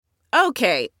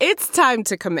Okay, it's time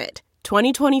to commit.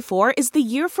 2024 is the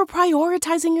year for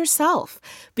prioritizing yourself.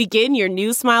 Begin your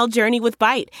new smile journey with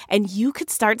Byte, and you could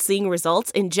start seeing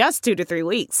results in just 2 to 3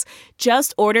 weeks.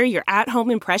 Just order your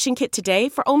at-home impression kit today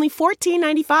for only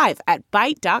 $14.95 at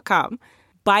Byte.com.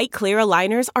 Byte Clear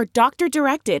aligners are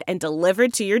doctor-directed and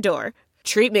delivered to your door.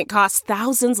 Treatment costs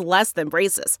thousands less than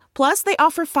braces. Plus, they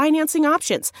offer financing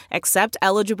options, accept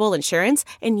eligible insurance,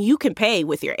 and you can pay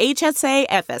with your HSA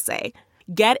FSA.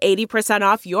 Get 80%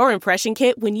 off your impression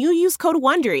kit when you use code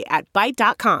WONDERY at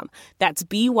Byte.com. That's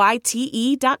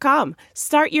BYTE.com.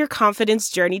 Start your confidence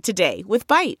journey today with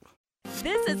Byte.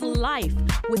 This is Life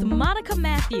with Monica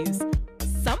Matthews.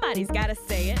 Somebody's got to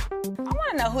say it. I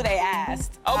want to know who they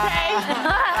asked. Okay.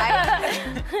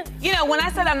 Right? You know, when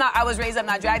I said I was raised up,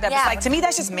 not dragged up, it's like, to me,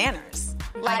 that's just manners.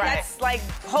 Like, that's like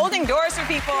holding doors for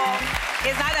people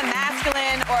is not a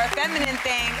masculine or a feminine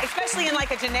thing, especially in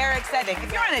like a generic setting.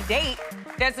 If you're on a date,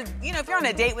 if you're on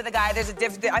a date with a guy,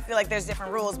 I feel like there's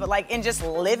different rules, but like in just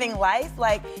living life,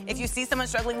 like if you see someone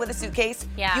struggling with a suitcase,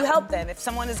 you help them. If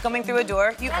someone is coming through a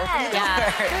door, you open the door.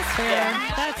 That's fair.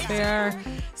 That's fair.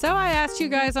 So I asked you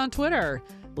guys on Twitter,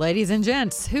 ladies and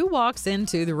gents, who walks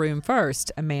into the room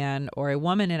first, a man or a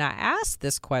woman? And I asked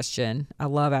this question. I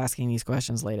love asking these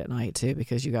questions late at night, too,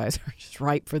 because you guys are just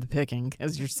ripe for the picking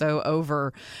because you're so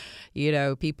over,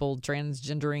 people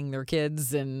transgendering their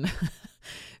kids and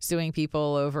suing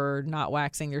people over not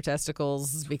waxing their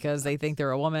testicles because they think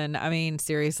they're a woman. I mean,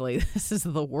 seriously, this is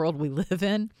the world we live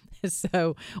in.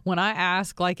 So when I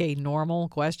ask like a normal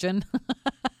question,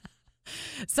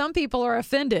 some people are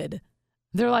offended.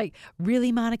 They're like,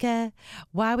 really, Monica?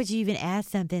 Why would you even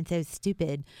ask something so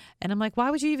stupid? And I'm like,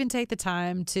 why would you even take the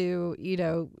time to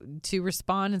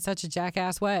respond in such a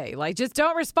jackass way? Like, just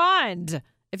don't respond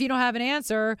if you don't have an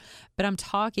answer. But I'm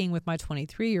talking with my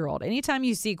 23-year-old. Anytime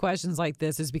you see questions like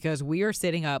this is because we are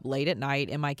sitting up late at night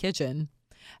in my kitchen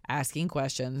asking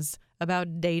questions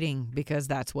about dating, because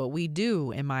that's what we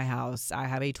do in my house. I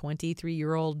have a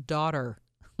 23-year-old daughter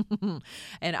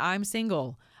and I'm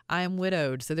single. I am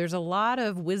widowed. So there's a lot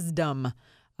of wisdom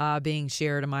being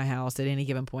shared in my house at any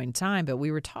given point in time. But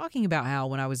we were talking about how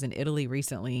when I was in Italy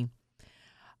recently,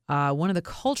 one of the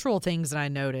cultural things that I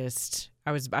noticed,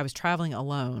 I was traveling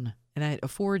alone, and that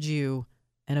affords you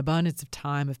an abundance of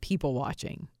time of people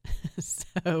watching.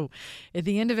 So at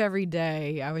the end of every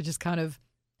day, I would just kind of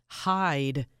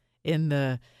hide in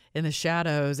the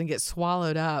shadows and get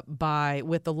swallowed up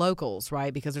with the locals,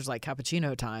 right? Because there's like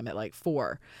cappuccino time at like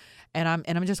 4. And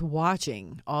I'm just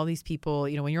watching all these people.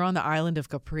 When you're on the island of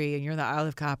Capri and you're in the Isle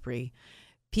of Capri,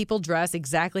 people dress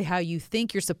exactly how you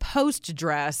think you're supposed to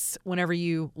dress whenever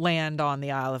you land on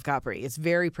the Isle of Capri. It's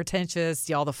very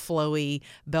pretentious, all the flowy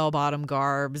bell-bottom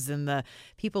garbs, and the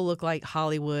people look like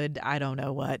Hollywood, I don't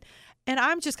know what. And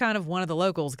I'm just kind of one of the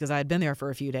locals because I had been there for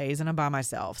a few days and I'm by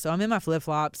myself. So I'm in my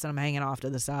flip-flops and I'm hanging off to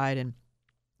the side, and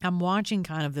I'm watching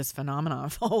kind of this phenomenon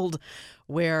unfold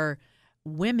where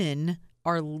women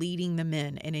are leading the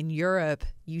men. And in Europe,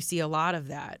 you see a lot of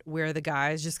that where the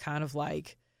guys just kind of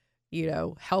like,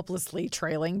 helplessly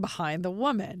trailing behind the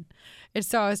woman. And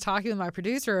so I was talking with my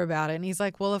producer about it, and he's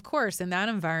like, well, of course, in that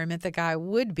environment, the guy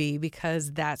would be,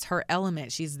 because that's her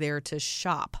element. She's there to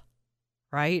shop,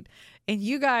 right? And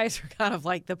you guys are kind of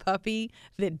like the puppy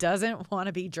that doesn't want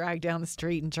to be dragged down the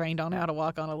street and trained on how to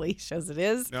walk on a leash as it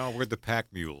is. No, we're the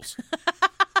pack mules.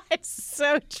 It's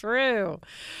so true.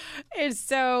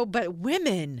 But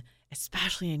women,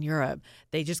 especially in Europe,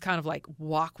 they just kind of like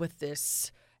walk with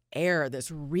this air, this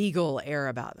regal air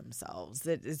about themselves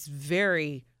that is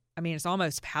very, it's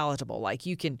almost palatable. Like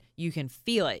you can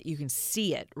feel it, you can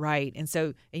see it, right?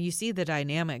 And you see the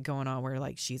dynamic going on where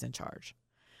like she's in charge.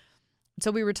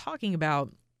 So we were talking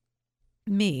about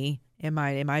me and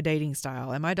my dating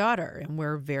style and my daughter, and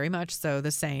we're very much so the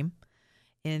same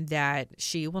in that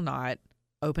she will not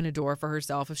open a door for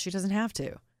herself if she doesn't have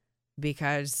to,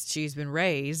 because she's been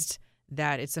raised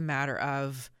that it's a matter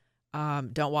of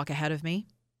don't walk ahead of me.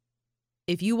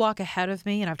 If you walk ahead of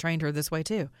me, and I've trained her this way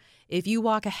too, if you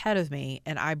walk ahead of me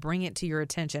and I bring it to your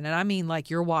attention, and I mean like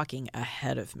you're walking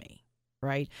ahead of me,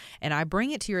 right? And I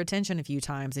bring it to your attention a few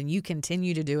times and you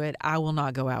continue to do it, I will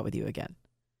not go out with you again.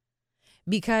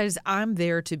 Because I'm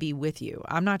there to be with you.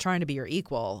 I'm not trying to be your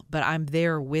equal, but I'm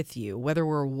there with you. Whether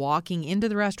we're walking into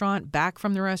the restaurant, back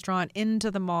from the restaurant, into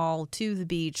the mall, to the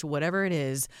beach, whatever it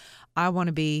is, I want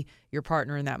to be your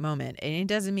partner in that moment. And it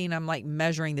doesn't mean I'm like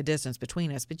measuring the distance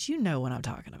between us, but you know what I'm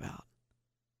talking about.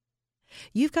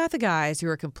 You've got the guys who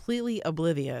are completely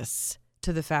oblivious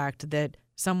to the fact that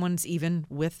someone's even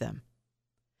with them.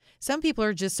 Some people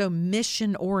are just so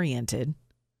mission-oriented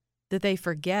that they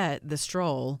forget the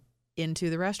stroll into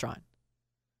the restaurant.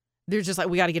 They're just like,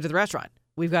 we got to get to the restaurant.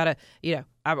 We've got to,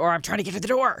 or I'm trying to get to the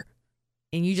door.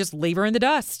 And you just leave her in the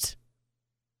dust.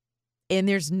 And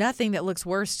there's nothing that looks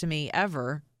worse to me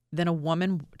ever than a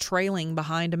woman trailing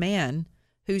behind a man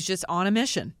who's just on a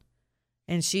mission.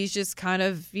 And she's just kind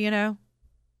of,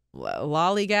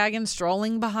 lollygagging,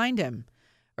 strolling behind him.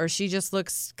 Or she just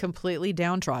looks completely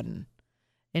downtrodden.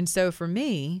 And so for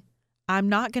me, I'm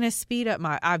not going to speed up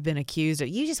I've been accused of,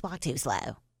 you just walk too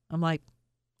slow. I'm like,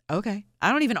 okay.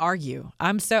 I don't even argue.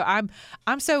 I'm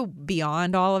so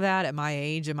beyond all of that at my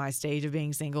age and my stage of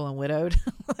being single and widowed.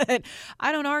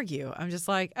 I don't argue. I'm just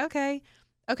like, okay,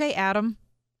 Adam.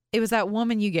 It was that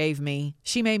woman you gave me.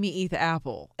 She made me eat the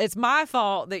apple. It's my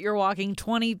fault that you're walking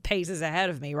 20 paces ahead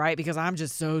of me, right? Because I'm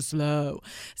just so slow.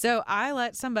 So I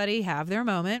let somebody have their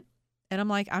moment. And I'm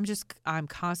like, I'm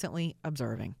constantly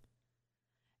observing.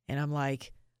 And I'm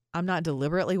like, I'm not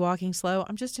deliberately walking slow.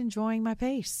 I'm just enjoying my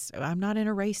pace. I'm not in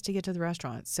a race to get to the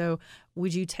restaurant. So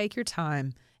would you take your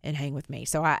time and hang with me?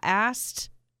 So I asked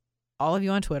all of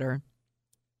you on Twitter,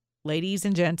 ladies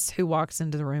and gents, who walks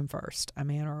into the room first, a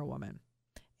man or a woman?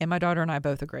 And my daughter and I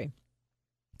both agree.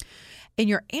 And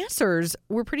your answers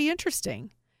were pretty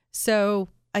interesting. So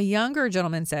a younger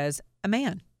gentleman says, a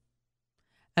man.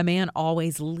 A man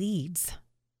always leads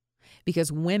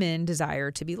because women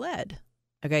desire to be led.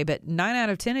 Okay, but 9 out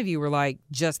of 10 of you were like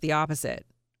just the opposite.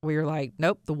 We were like,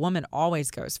 nope, the woman always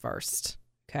goes first.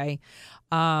 Okay.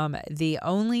 The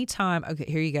only time, okay,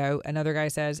 here you go. Another guy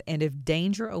says, and if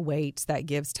danger awaits, that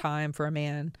gives time for a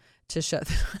man to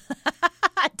shut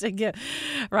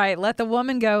right. Let the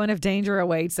woman go. And if danger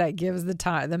awaits, that gives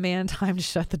the man time to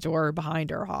shut the door behind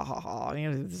her. Ha ha ha.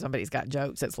 Somebody's got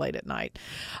jokes. It's late at night.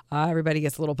 Everybody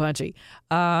gets a little punchy.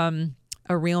 A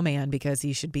real man, because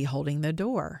he should be holding the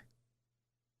door.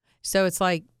 So it's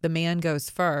like the man goes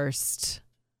first.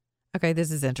 Okay,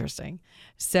 this is interesting.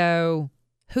 So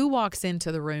who walks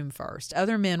into the room first?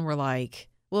 Other men were like,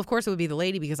 well, of course it would be the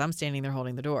lady because I'm standing there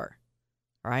holding the door,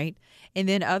 right? And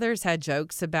then others had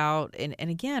jokes about, and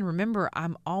again, remember,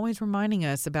 I'm always reminding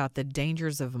us about the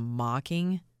dangers of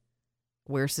mocking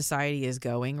where society is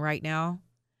going right now.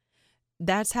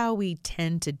 That's how we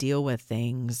tend to deal with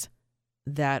things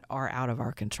that are out of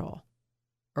our control,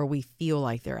 or we feel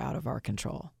like they're out of our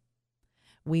control.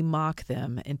 We mock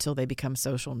them until they become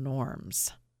social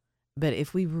norms. But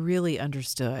if we really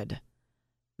understood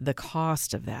the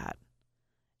cost of that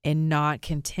and not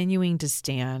continuing to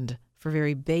stand for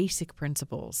very basic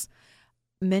principles,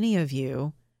 many of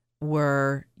you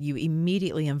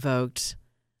immediately invoked,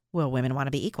 well, women want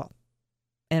to be equal.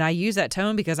 And I use that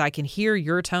tone because I can hear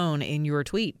your tone in your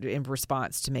tweet in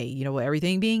response to me.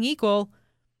 Everything being equal,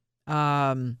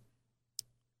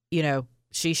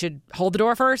 she should hold the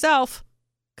door for herself.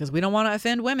 Because we don't want to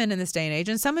offend women in this day and age.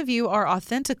 And some of you are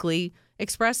authentically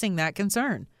expressing that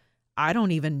concern. I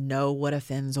don't even know what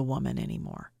offends a woman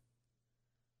anymore.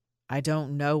 I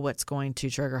don't know what's going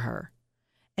to trigger her.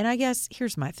 And I guess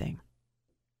here's my thing.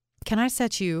 Can I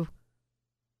set you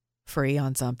free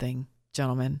on something,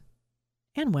 gentlemen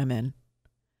and women?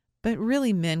 But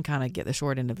really, men kind of get the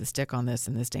short end of the stick on this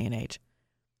in this day and age.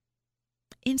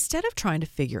 Instead of trying to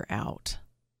figure out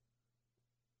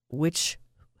which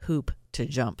hoop to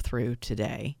jump through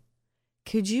today,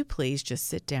 could you please just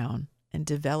sit down and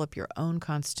develop your own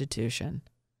constitution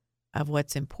of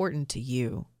what's important to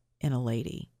you in a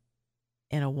lady,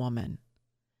 in a woman,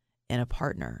 in a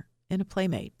partner, in a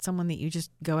playmate, someone that you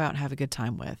just go out and have a good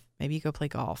time with. Maybe you go play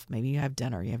golf. Maybe you have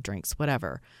dinner, you have drinks,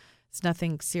 whatever. It's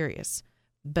nothing serious,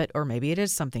 or maybe it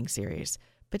is something serious,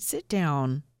 but sit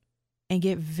down and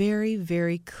get very,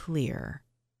 very clear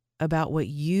about what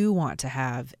you want to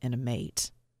have in a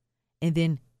mate. And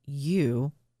then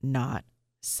you not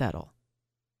settle.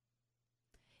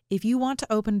 If you want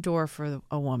to open a door for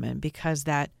a woman because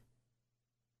that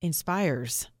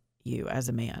inspires you as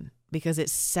a man, because it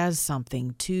says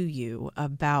something to you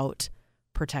about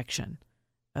protection,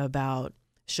 about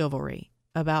chivalry,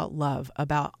 about love,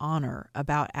 about honor,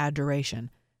 about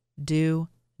adoration, do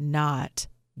not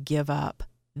give up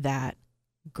that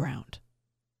ground.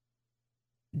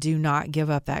 Do not give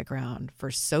up that ground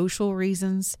for social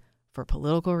reasons, for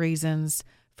political reasons,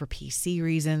 for PC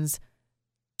reasons.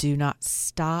 Do not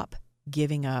stop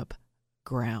giving up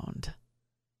ground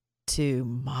to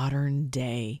modern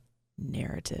day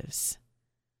narratives.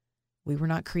 We were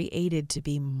not created to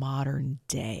be modern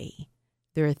day.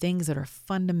 There are things that are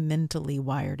fundamentally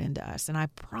wired into us. And I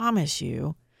promise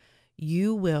you,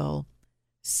 you will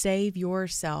save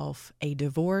yourself a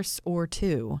divorce or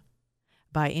two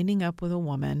by ending up with a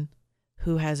woman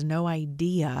who has no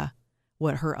idea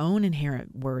what her own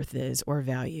inherent worth is or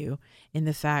value in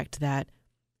the fact that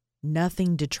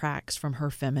Nothing detracts from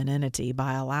her femininity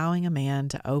by allowing a man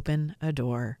to open a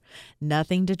door.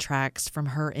 Nothing detracts from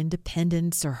her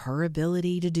independence or her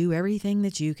ability to do everything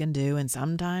that you can do, and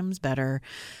sometimes better.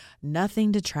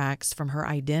 Nothing detracts from her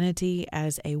identity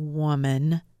as a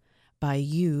woman by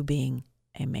you being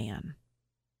a man.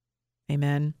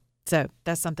 Amen. So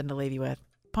that's something to leave you with.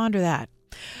 Ponder that.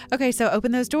 Okay, so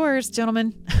open those doors,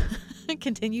 gentlemen.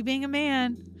 Continue being a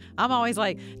man. I'm always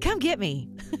like, come get me.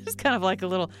 It's kind of like a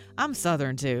little, I'm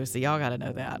Southern too, so y'all got to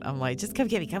know that. I'm like, just come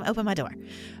get me. Come open my door.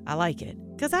 I like it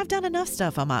because I've done enough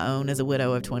stuff on my own as a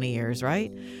widow of 20 years,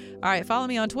 right? All right, follow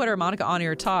me on Twitter, Monica On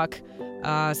Air Talk.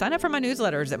 Sign up for my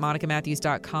newsletters at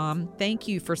monicamatthews.com. Thank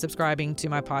you for subscribing to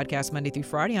my podcast Monday through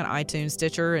Friday on iTunes,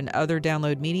 Stitcher, and other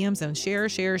download mediums. And share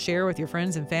with your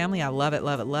friends and family. I love it,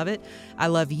 love it, love it. I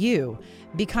love you.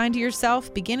 Be kind to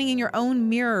yourself. Beginning in your own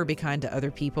mirror, be kind to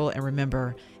other people. And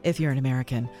remember, if you're an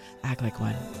American, act like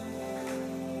one.